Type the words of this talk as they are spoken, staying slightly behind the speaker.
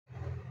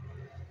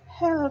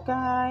Hello,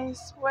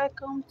 guys,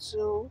 welcome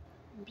to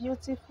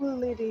Beautiful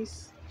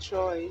Ladies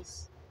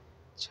Choice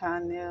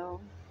channel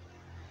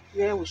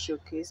where we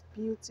showcase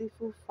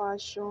beautiful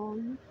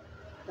fashion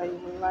that you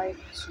would like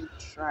to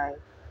try.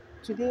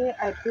 Today,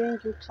 I bring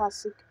you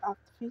classic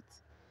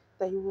outfits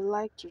that you would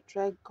like to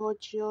try,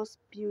 gorgeous,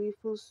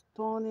 beautiful,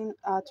 stunning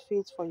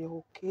outfits for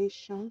your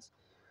occasions.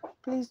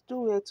 Please do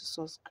well to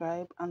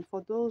subscribe, and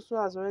for those who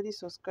has already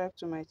subscribed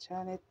to my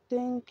channel,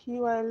 thank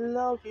you. I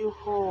love you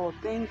all.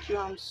 Thank you.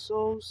 I'm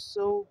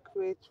so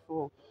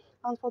grateful.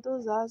 And for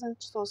those that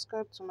hasn't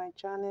subscribed to my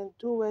channel,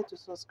 do well to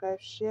subscribe,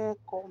 share,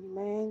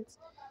 comment,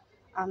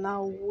 and I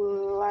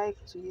would like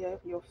to hear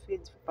your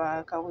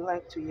feedback. I would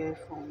like to hear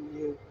from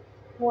you.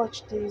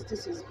 Watch this.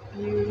 This is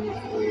beautiful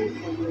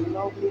for your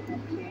lovely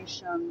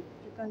occasion.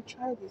 You can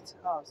try this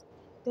out.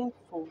 Thank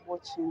you for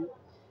watching.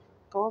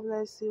 God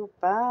bless you.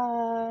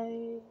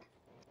 Bye.